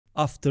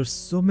After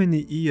so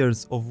many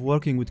years of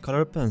working with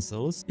color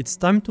pencils, it's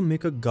time to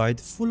make a guide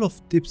full of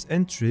tips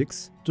and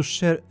tricks to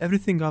share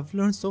everything I've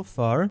learned so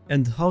far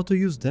and how to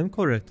use them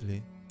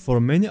correctly. For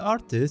many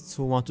artists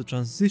who want to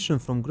transition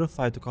from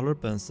graphite to color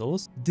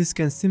pencils, this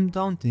can seem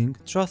daunting,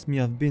 trust me,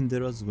 I've been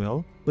there as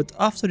well, but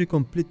after you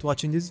complete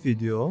watching this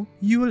video,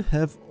 you will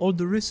have all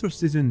the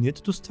resources you need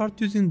to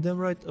start using them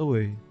right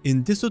away.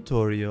 In this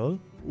tutorial,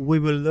 we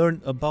will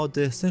learn about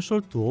the essential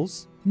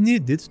tools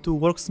needed to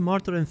work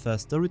smarter and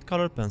faster with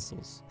color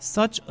pencils,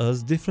 such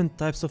as different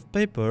types of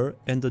paper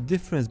and the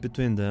difference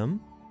between them.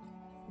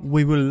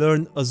 We will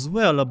learn as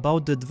well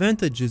about the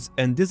advantages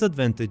and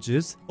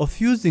disadvantages of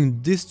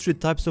using these three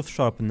types of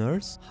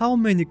sharpeners, how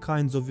many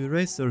kinds of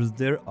erasers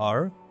there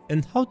are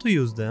and how to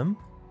use them,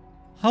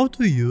 how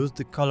to use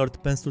the colored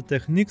pencil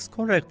techniques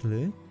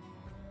correctly,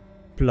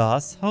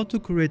 plus how to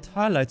create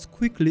highlights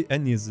quickly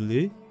and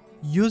easily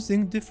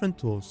using different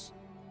tools.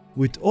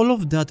 With all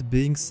of that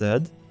being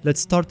said, let's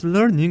start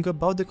learning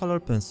about the color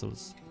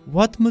pencils.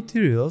 What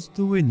materials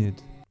do we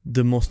need?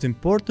 The most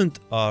important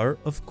are,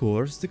 of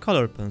course, the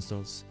color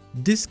pencils.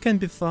 This can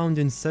be found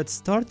in sets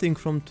starting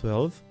from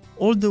 12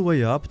 all the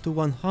way up to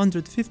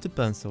 150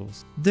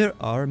 pencils. There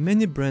are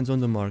many brands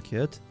on the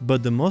market,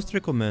 but the most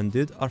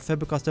recommended are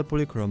Faber-Castell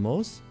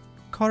Polychromos,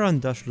 Caran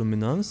d'Ache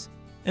Luminance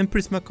and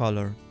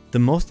Prismacolor. The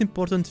most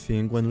important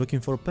thing when looking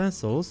for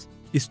pencils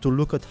is to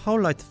look at how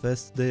light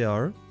fast they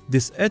are.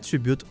 This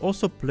attribute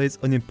also plays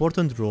an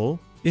important role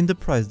in the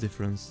price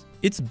difference.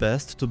 It's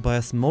best to buy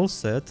a small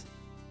set,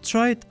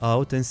 try it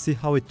out and see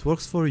how it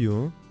works for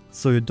you,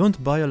 so you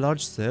don't buy a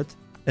large set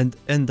and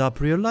end up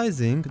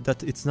realizing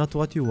that it's not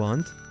what you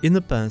want in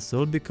a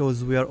pencil,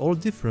 because we are all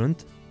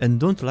different and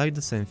don't like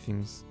the same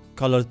things.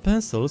 Colored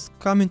pencils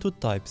come into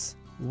types: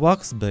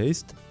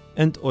 wax-based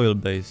and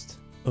oil-based.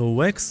 A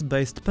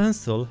wax-based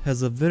pencil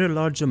has a very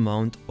large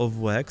amount of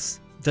wax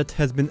that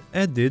has been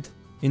added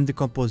in the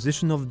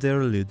composition of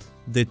their lid.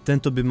 They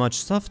tend to be much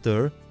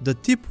softer, the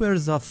tip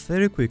wears off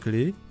very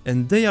quickly,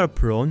 and they are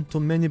prone to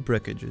many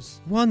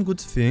breakages. One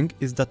good thing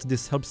is that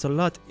this helps a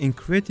lot in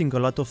creating a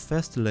lot of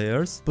fast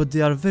layers, but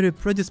they are very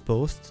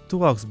predisposed to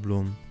wax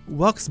bloom.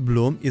 Wax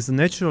bloom is a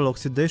natural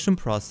oxidation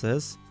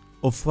process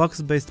of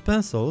wax-based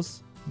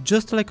pencils,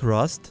 just like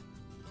rust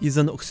is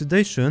an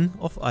oxidation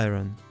of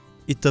iron.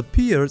 It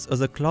appears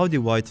as a cloudy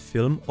white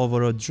film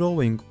over a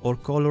drawing or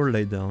color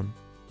laydown.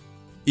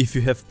 If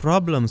you have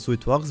problems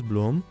with wax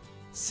bloom,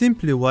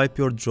 simply wipe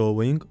your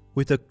drawing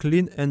with a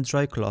clean and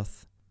dry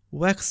cloth.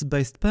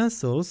 Wax-based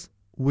pencils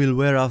will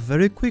wear off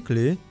very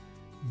quickly.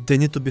 They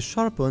need to be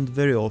sharpened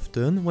very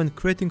often when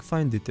creating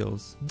fine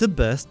details. The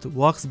best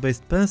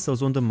wax-based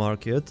pencils on the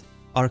market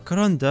are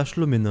Caran d'Ache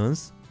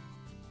Luminance,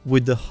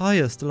 with the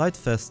highest light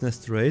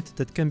fastness rate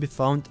that can be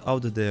found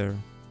out there.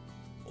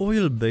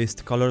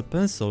 Oil-based color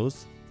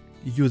pencils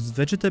use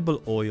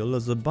vegetable oil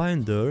as a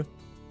binder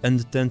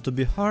and tend to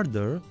be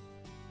harder.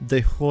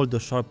 They hold a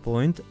sharp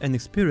point and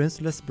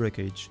experience less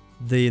breakage.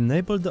 They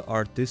enable the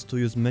artist to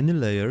use many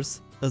layers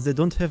as they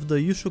don't have the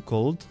issue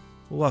called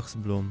wax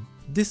bloom.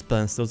 These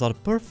pencils are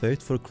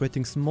perfect for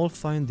creating small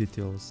fine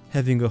details.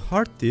 Having a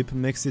hard tip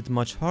makes it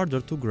much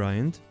harder to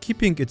grind,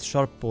 keeping its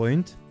sharp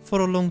point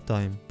for a long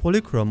time.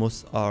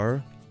 Polychromos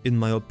are, in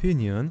my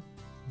opinion,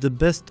 the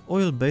best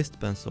oil-based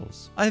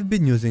pencils. I've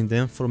been using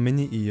them for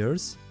many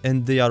years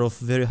and they are of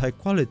very high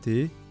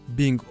quality,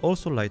 being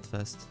also light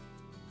fast.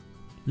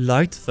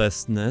 Light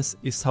fastness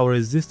is how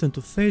resistant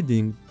to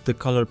fading the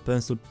color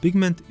pencil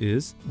pigment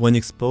is when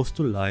exposed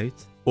to light,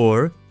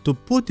 or, to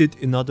put it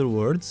in other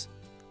words,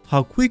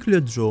 how quickly a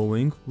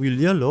drawing will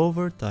yellow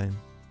over time.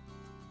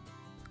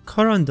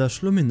 Caran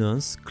d'Ache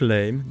Luminance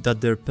claim that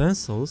their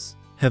pencils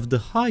have the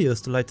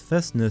highest light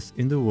fastness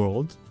in the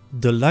world.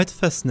 The light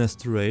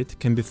fastness rate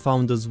can be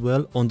found as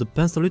well on the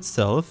pencil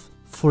itself,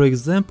 for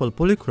example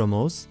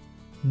Polychromos,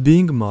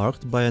 being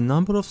marked by a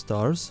number of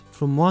stars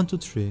from 1 to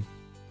 3.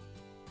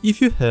 If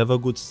you have a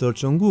good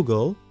search on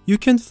Google, you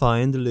can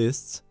find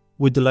lists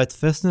with the light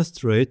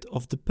fastness rate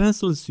of the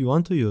pencils you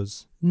want to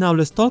use. Now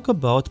let's talk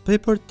about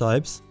paper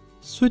types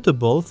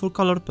suitable for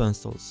colored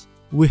pencils.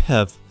 We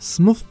have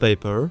smooth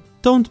paper,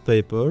 toned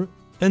paper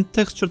and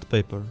textured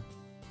paper.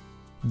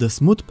 The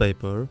smooth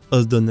paper,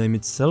 as the name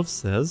itself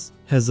says,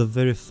 has a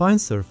very fine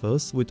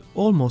surface with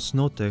almost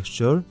no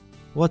texture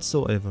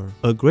whatsoever.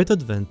 A great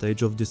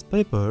advantage of this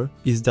paper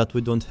is that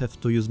we don't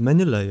have to use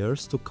many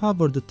layers to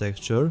cover the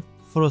texture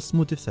for a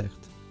smooth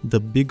effect. The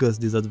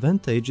biggest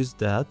disadvantage is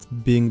that,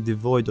 being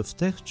devoid of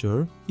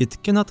texture, it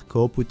cannot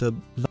cope with a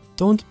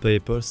toned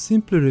paper.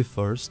 Simply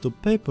refers to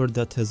paper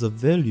that has a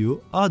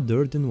value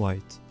other than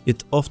white.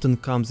 It often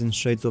comes in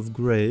shades of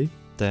grey,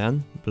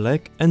 tan,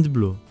 black and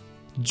blue.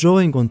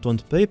 Drawing on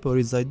toned paper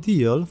is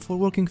ideal for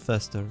working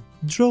faster.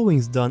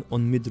 Drawings done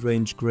on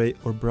mid-range grey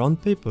or brown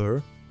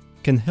paper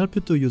can help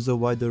you to use a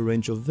wider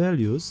range of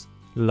values,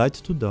 light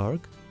to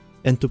dark,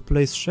 and to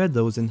place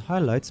shadows and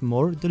highlights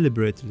more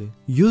deliberately.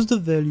 Use the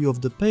value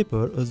of the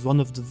paper as one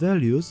of the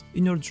values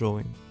in your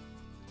drawing.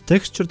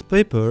 Textured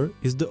paper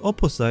is the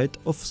opposite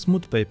of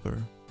smooth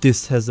paper.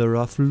 This has a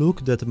rough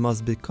look that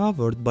must be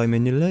covered by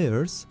many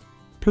layers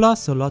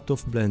plus a lot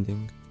of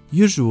blending.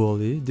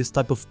 Usually, this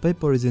type of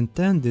paper is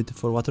intended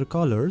for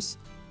watercolors,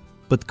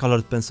 but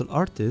colored pencil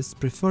artists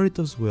prefer it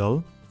as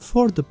well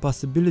for the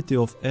possibility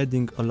of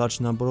adding a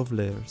large number of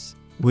layers.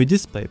 With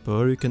this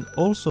paper, you can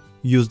also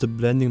use the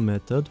blending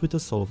method with a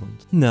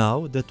solvent.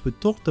 Now that we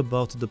talked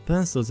about the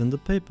pencils and the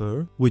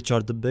paper, which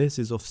are the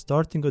basis of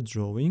starting a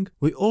drawing,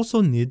 we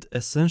also need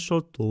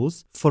essential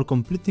tools for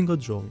completing a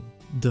drawing.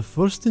 The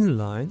first in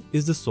line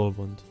is the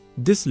solvent.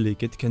 This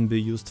liquid can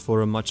be used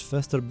for a much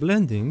faster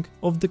blending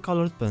of the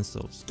colored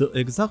pencils. The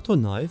X-Acto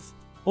knife,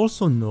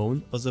 also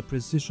known as a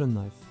precision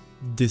knife.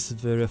 This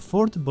very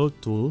affordable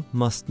tool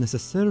must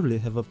necessarily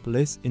have a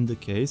place in the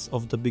case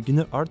of the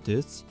beginner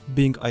artists,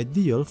 being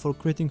ideal for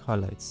creating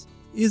highlights.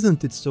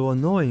 Isn't it so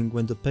annoying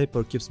when the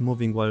paper keeps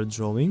moving while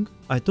drawing?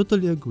 I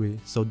totally agree,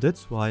 so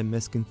that's why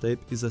masking tape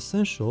is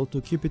essential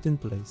to keep it in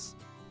place.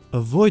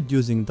 Avoid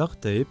using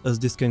duct tape as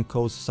this can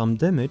cause some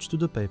damage to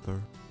the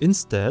paper.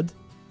 Instead,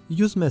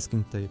 use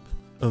masking tape.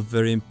 A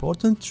very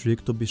important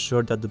trick to be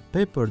sure that the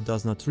paper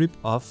does not rip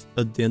off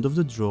at the end of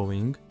the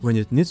drawing when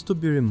it needs to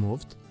be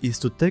removed is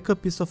to take a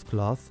piece of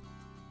cloth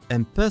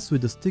and pass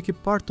with the sticky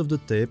part of the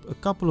tape a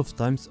couple of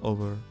times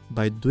over.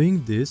 By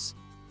doing this,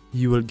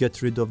 you will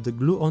get rid of the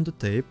glue on the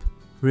tape,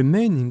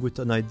 remaining with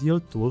an ideal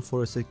tool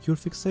for a secure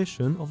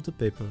fixation of the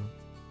paper.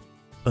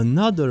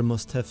 Another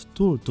must-have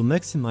tool to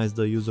maximize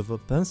the use of a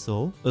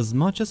pencil as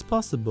much as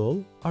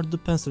possible are the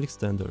pencil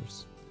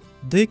extenders.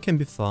 They can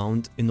be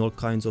found in all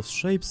kinds of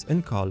shapes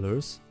and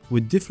colors,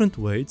 with different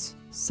weights,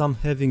 some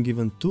having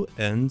even two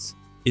ends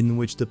in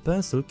which the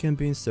pencil can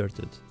be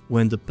inserted.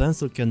 When the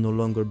pencil can no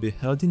longer be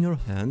held in your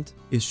hand,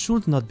 it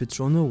should not be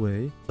thrown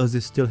away as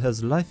it still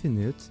has life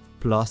in it,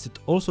 plus it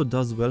also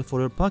does well for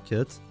your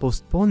pocket,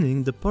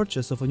 postponing the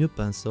purchase of a new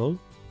pencil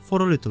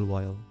for a little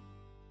while.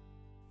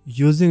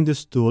 Using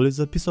this tool is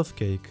a piece of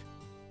cake.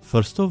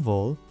 First of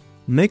all,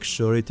 make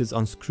sure it is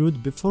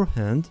unscrewed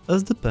beforehand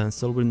as the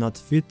pencil will not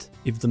fit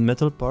if the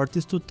metal part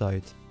is too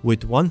tight.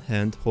 With one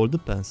hand hold the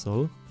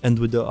pencil and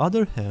with the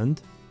other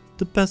hand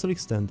the pencil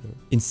extender.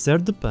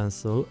 Insert the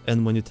pencil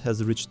and when it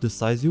has reached the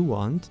size you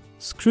want,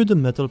 screw the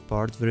metal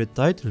part very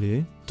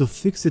tightly to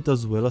fix it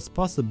as well as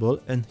possible,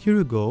 and here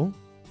you go,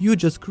 you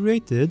just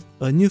created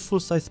a new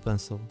full-size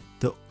pencil.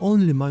 The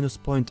only minus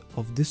point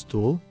of this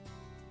tool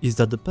is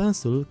that the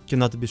pencil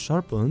cannot be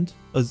sharpened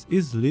as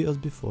easily as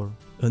before.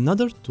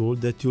 Another tool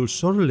that you'll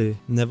surely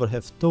never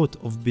have thought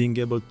of being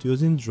able to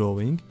use in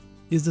drawing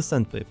is the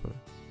sandpaper.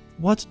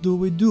 What do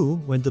we do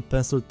when the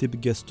pencil tip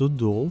gets too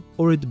dull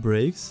or it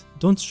breaks?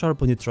 Don't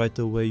sharpen it right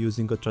away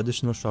using a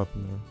traditional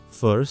sharpener.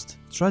 First,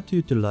 try to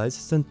utilize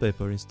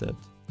sandpaper instead.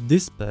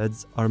 These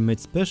pads are made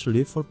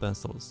specially for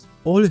pencils.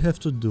 All you have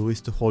to do is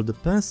to hold the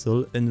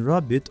pencil and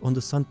rub it on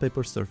the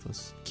sandpaper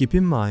surface. Keep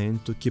in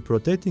mind to keep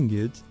rotating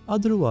it,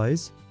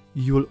 otherwise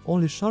you will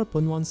only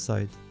sharpen one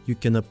side. You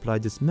can apply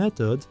this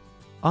method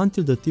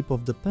until the tip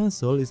of the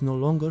pencil is no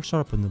longer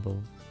sharpenable.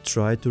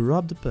 Try to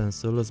rub the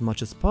pencil as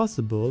much as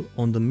possible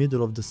on the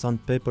middle of the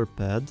sandpaper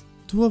pad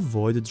to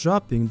avoid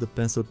dropping the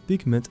pencil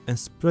pigment and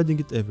spreading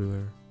it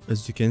everywhere.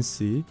 As you can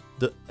see,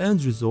 the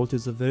end result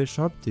is a very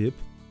sharp tip,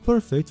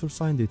 perfect for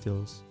fine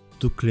details.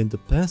 To clean the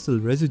pencil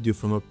residue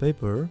from a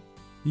paper,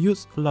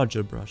 use a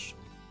larger brush.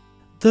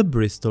 The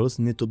bristles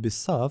need to be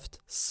soft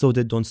so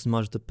they don't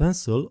smudge the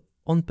pencil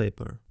on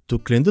paper. To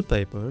clean the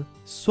paper,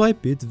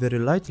 swipe it very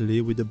lightly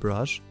with the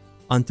brush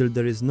until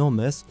there is no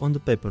mess on the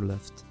paper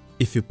left.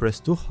 If you press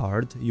too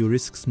hard, you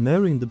risk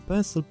smearing the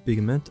pencil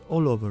pigment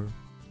all over.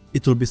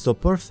 It will be so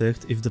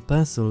perfect if the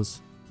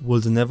pencils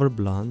would never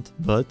blend,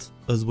 but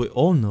as we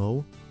all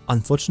know,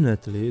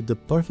 unfortunately the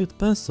perfect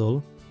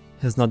pencil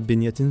has not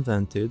been yet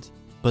invented,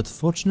 but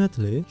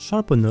fortunately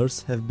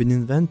sharpeners have been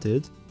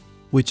invented,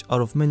 which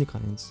are of many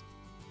kinds.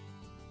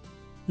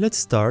 Let's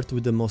start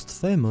with the most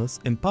famous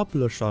and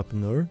popular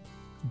sharpener,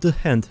 the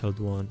handheld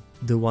one.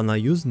 The one I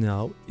use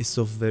now is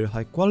of very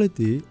high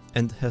quality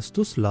and has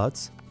two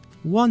slots,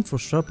 one for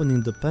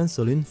sharpening the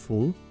pencil in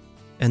full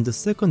and the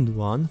second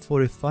one for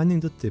refining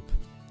the tip.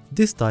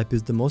 This type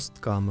is the most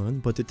common,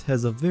 but it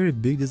has a very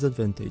big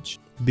disadvantage.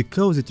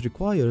 Because it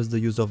requires the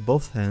use of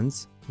both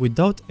hands,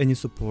 without any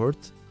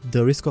support,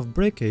 the risk of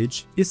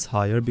breakage is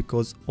higher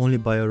because only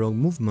by a wrong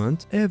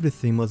movement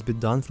everything must be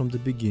done from the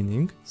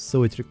beginning,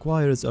 so it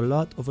requires a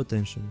lot of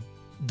attention.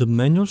 The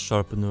manual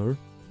sharpener,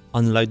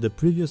 unlike the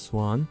previous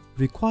one,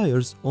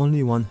 requires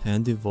only one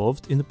hand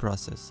involved in the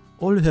process.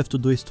 All you have to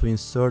do is to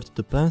insert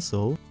the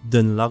pencil,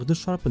 then lock the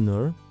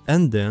sharpener,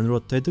 and then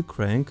rotate the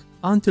crank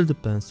until the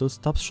pencil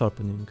stops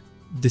sharpening.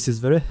 This is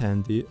very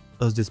handy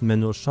as this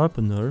manual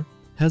sharpener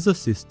has a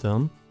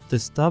system that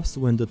stops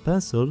when the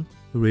pencil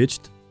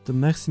reached the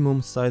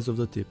maximum size of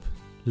the tip.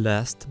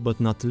 Last but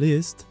not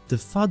least, the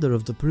father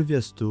of the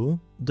previous two,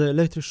 the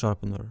electric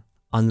sharpener.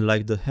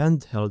 Unlike the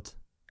handheld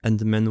and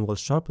the manual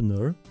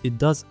sharpener, it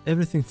does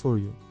everything for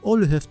you. All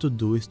you have to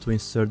do is to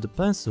insert the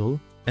pencil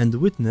and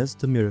witness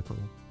the miracle.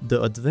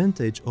 The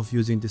advantage of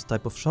using this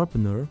type of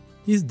sharpener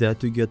is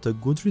that you get a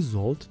good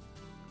result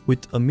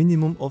with a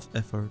minimum of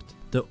effort.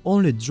 The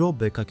only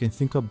drawback I can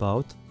think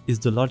about is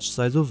the large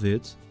size of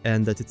it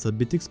and that it's a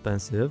bit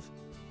expensive,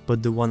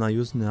 but the one I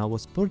use now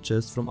was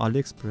purchased from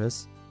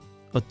AliExpress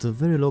at a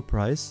very low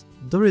price,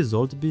 the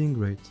result being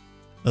great.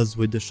 As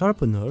with the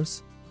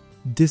sharpeners,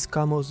 these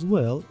come as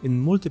well in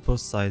multiple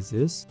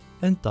sizes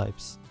and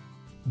types.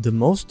 The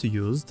most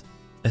used,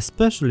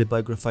 especially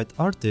by graphite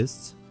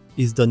artists,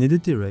 is the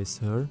kneaded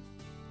eraser,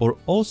 or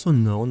also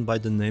known by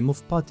the name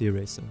of putty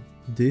eraser.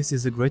 This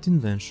is a great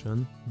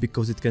invention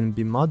because it can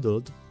be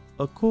modeled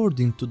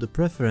according to the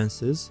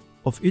preferences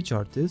of each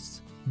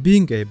artist,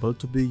 being able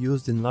to be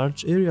used in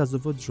large areas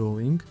of a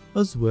drawing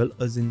as well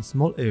as in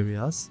small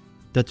areas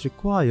that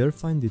require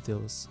fine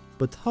details.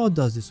 But how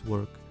does this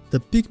work? The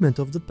pigment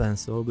of the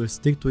pencil will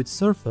stick to its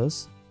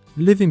surface,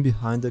 leaving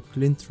behind a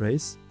clean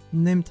trace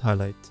named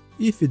highlight.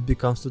 If it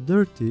becomes too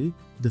dirty,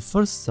 the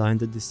first sign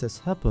that this has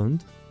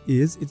happened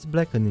is its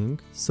blackening,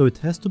 so it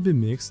has to be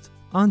mixed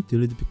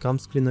until it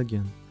becomes clean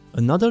again.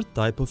 Another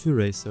type of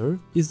eraser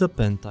is the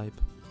pen type.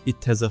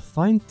 It has a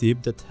fine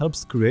tip that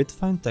helps create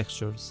fine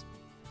textures.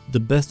 The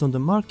best on the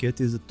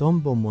market is the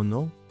Tombow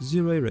Mono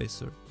Zero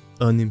Eraser.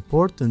 An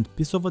important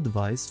piece of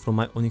advice from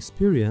my own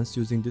experience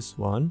using this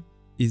one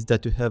is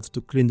that you have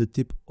to clean the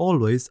tip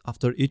always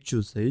after each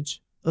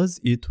usage,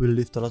 as it will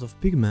lift a lot of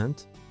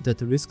pigment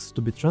that risks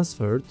to be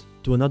transferred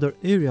to another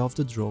area of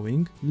the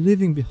drawing,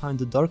 leaving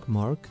behind a dark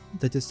mark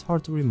that is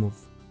hard to remove.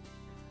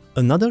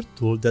 Another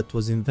tool that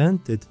was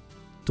invented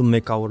to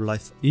make our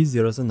life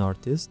easier as an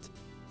artist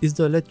is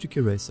the electric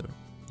eraser.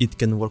 It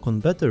can work on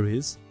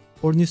batteries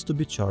or needs to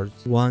be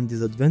charged. One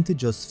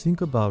disadvantageous thing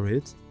about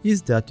it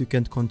is that you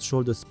can't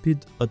control the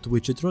speed at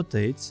which it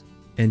rotates,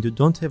 and you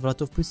don't have a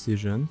lot of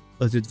precision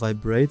as it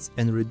vibrates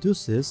and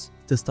reduces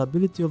the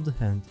stability of the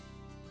hand.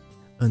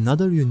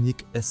 Another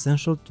unique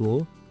essential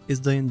tool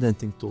is the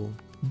indenting tool.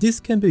 This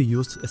can be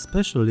used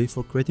especially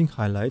for creating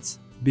highlights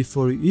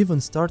before you even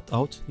start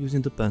out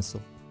using the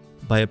pencil.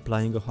 By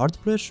applying a hard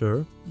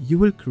pressure, you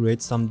will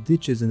create some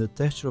ditches in the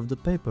texture of the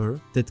paper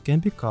that can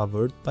be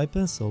covered by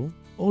pencil,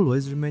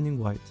 always remaining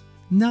white.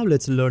 Now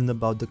let's learn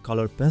about the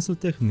color pencil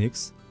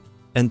techniques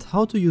and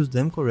how to use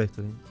them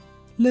correctly.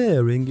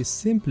 Layering is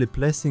simply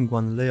placing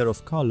one layer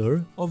of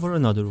color over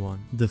another one.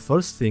 The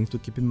first thing to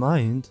keep in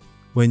mind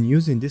when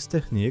using this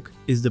technique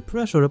is the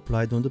pressure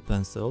applied on the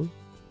pencil,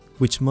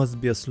 which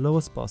must be as low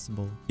as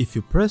possible. If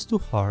you press too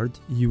hard,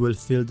 you will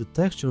feel the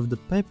texture of the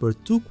paper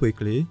too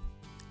quickly,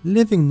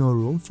 leaving no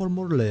room for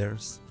more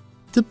layers.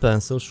 The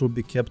pencil should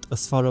be kept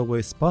as far away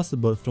as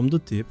possible from the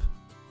tip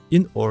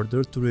in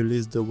order to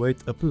release the weight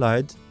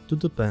applied to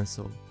the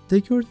pencil.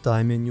 Take your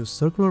time and use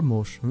circular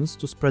motions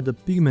to spread the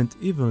pigment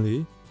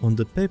evenly on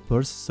the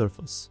paper's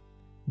surface.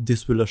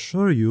 This will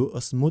assure you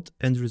a smooth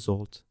end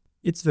result.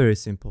 It's very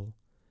simple.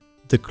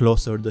 The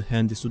closer the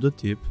hand is to the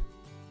tip,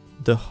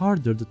 the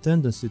harder the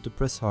tendency to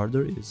press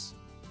harder is.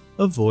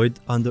 Avoid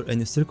under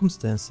any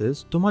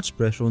circumstances too much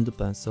pressure on the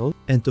pencil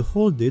and to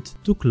hold it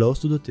too close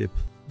to the tip.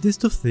 These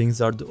two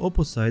things are the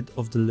opposite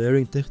of the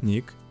layering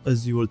technique,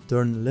 as you will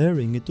turn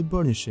layering into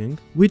burnishing,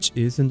 which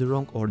is in the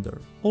wrong order.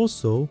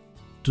 Also,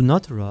 do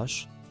not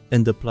rush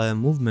and apply a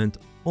movement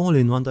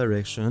only in one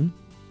direction,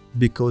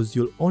 because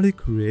you'll only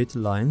create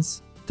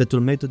lines that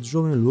will make the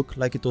drawing look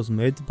like it was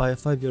made by a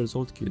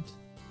 5-year-old kid.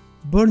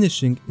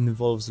 Burnishing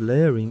involves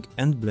layering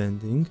and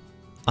blending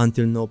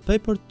until no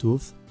paper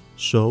tooth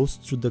shows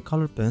through the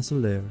color pencil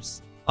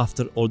layers.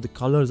 After all the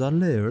colors are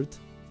layered,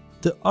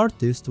 the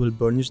artist will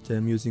burnish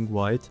them using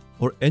white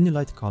or any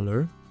light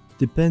color,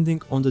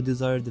 depending on the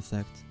desired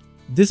effect.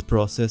 This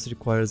process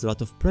requires a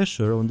lot of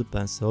pressure on the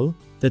pencil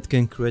that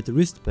can create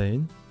wrist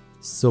pain,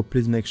 so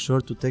please make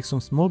sure to take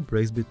some small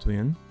breaks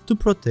between to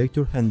protect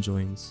your hand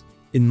joints.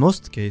 In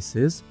most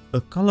cases, a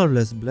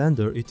colorless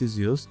blender it is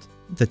used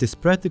that is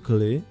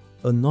practically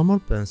a normal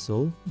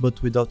pencil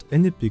but without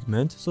any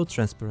pigment, so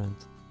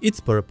transparent. Its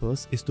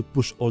purpose is to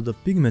push all the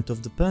pigment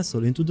of the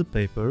pencil into the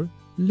paper,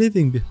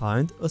 leaving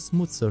behind a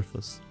smooth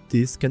surface.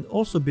 This can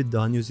also be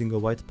done using a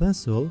white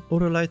pencil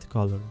or a light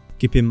color.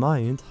 Keep in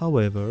mind,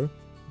 however,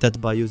 that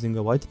by using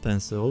a white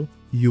pencil,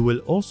 you will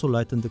also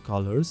lighten the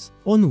colors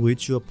on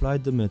which you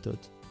applied the method.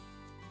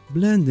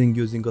 Blending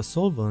using a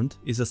solvent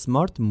is a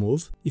smart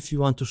move if you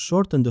want to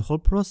shorten the whole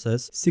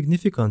process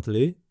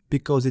significantly,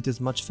 because it is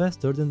much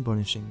faster than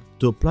burnishing.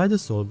 To apply the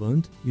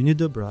solvent, you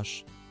need a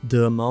brush.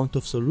 The amount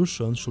of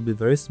solution should be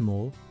very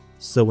small,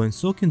 so when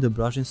soaking the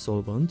brush in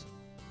solvent,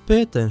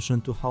 pay attention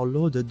to how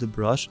loaded the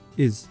brush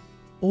is.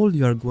 All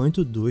you are going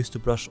to do is to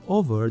brush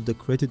over the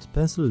created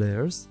pencil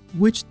layers,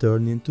 which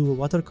turn into a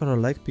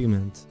watercolor-like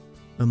pigment.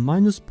 A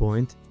minus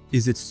point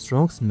is its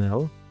strong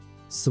smell,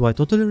 so I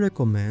totally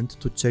recommend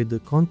to check the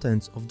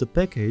contents of the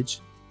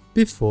package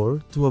before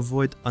to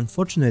avoid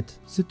unfortunate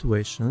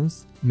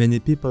situations, many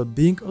people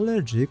being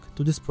allergic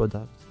to this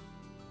product.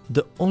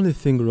 The only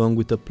thing wrong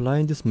with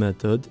applying this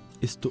method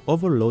is to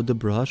overload the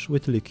brush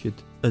with liquid.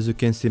 As you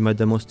can see in my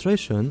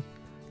demonstration,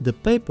 the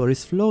paper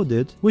is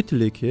flooded with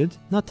liquid,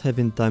 not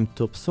having time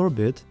to absorb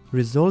it,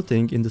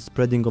 resulting in the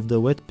spreading of the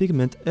wet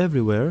pigment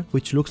everywhere,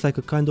 which looks like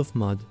a kind of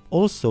mud.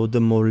 Also, the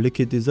more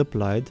liquid is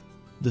applied,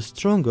 the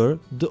stronger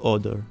the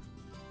odor.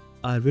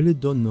 I really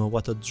don't know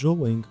what a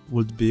drawing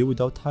would be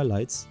without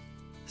highlights,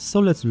 so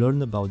let's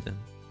learn about them.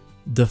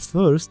 The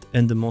first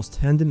and the most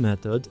handy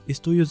method is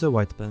to use a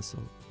white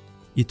pencil.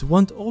 It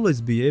won't always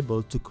be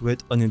able to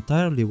create an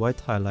entirely white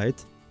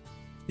highlight,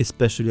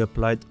 especially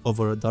applied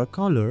over a dark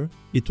color.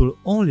 It will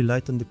only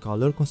lighten the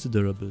color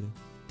considerably.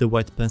 The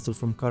white pencil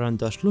from Caran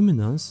d'Ache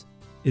Luminance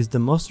is the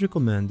most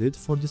recommended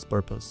for this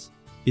purpose.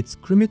 Its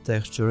creamy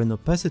texture and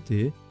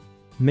opacity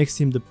makes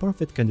him the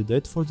perfect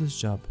candidate for this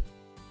job.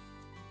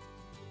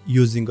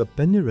 Using a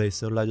pen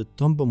eraser like the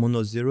Tombow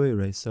Mono Zero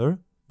eraser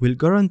will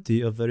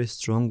guarantee a very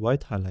strong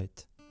white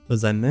highlight.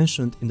 As I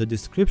mentioned in the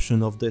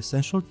description of the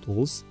essential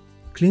tools,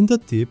 clean the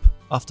tip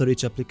after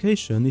each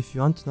application if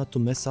you want not to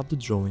mess up the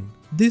drawing.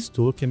 This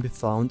tool can be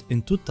found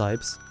in two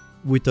types,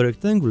 with a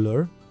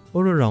rectangular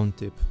or a round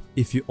tip.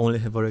 If you only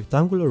have a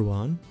rectangular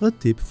one, a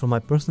tip from my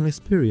personal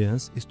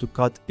experience is to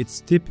cut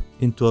its tip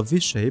into a V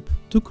shape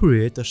to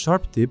create a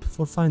sharp tip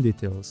for fine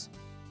details.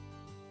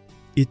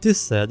 It is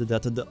said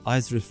that the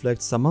eyes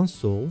reflect someone's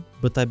soul,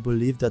 but I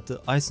believe that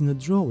the eyes in a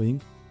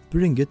drawing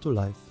bring it to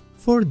life.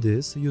 For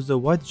this, use a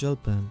white gel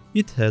pen.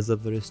 It has a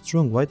very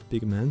strong white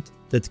pigment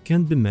that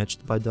can't be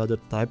matched by the other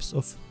types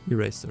of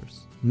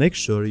erasers. Make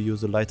sure you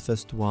use a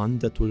lightfast one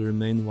that will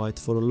remain white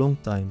for a long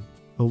time.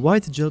 A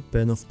white gel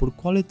pen of poor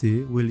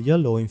quality will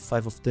yellow in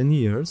 5 of 10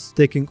 years,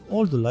 taking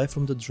all the life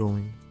from the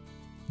drawing.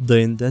 The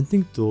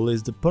indenting tool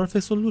is the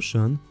perfect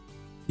solution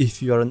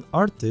if you are an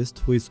artist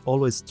who is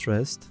always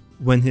stressed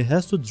when he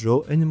has to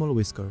draw animal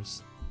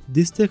whiskers.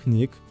 This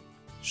technique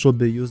should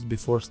be used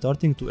before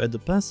starting to add the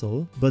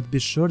pencil, but be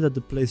sure that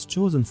the place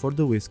chosen for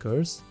the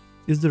whiskers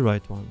is the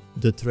right one.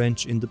 The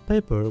trench in the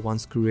paper,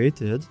 once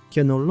created,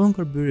 can no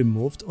longer be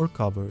removed or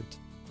covered.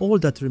 All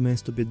that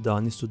remains to be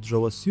done is to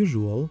draw as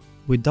usual,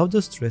 without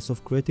the stress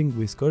of creating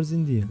whiskers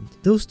in the end.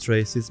 Those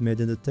traces made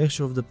in the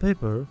texture of the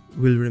paper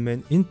will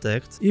remain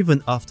intact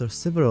even after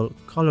several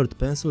colored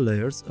pencil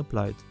layers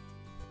applied.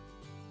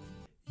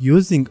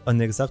 Using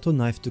an X-Acto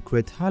knife to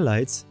create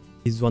highlights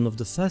is one of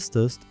the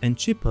fastest and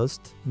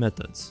cheapest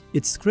methods.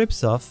 It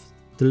scrapes off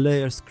the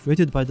layers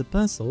created by the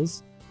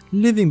pencils,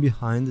 leaving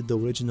behind the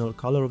original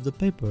color of the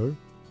paper.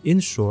 In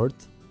short,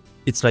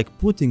 it's like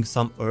putting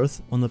some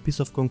earth on a piece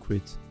of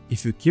concrete.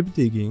 If you keep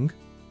digging,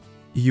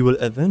 you will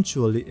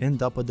eventually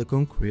end up at the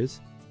concrete,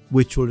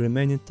 which will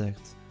remain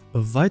intact. A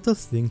vital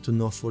thing to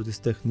know for this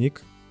technique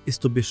is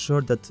to be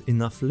sure that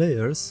enough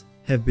layers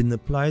have been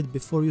applied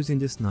before using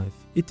this knife.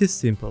 It is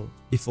simple.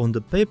 If on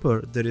the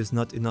paper there is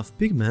not enough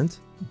pigment,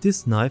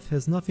 this knife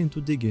has nothing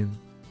to dig in.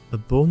 A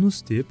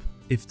bonus tip,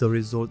 if the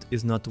result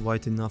is not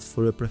white enough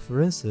for your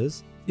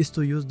preferences, is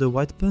to use the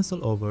white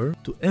pencil over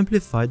to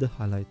amplify the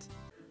highlight.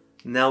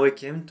 Now we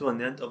came to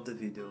an end of the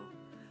video.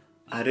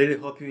 I really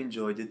hope you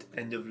enjoyed it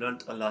and you've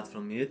learned a lot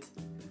from it.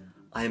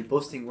 I am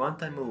posting one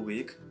time a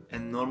week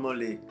and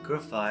normally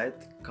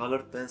graphite,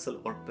 colored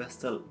pencil or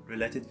pastel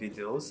related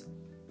videos.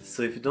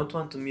 So if you don't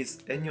want to miss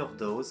any of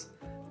those,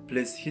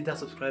 please hit that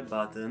subscribe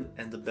button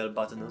and the bell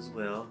button as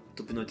well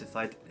to be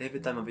notified every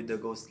time a video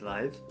goes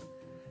live.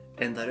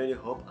 And I really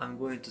hope I'm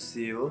going to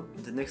see you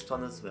in the next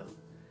one as well.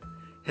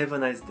 Have a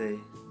nice day.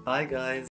 Bye guys!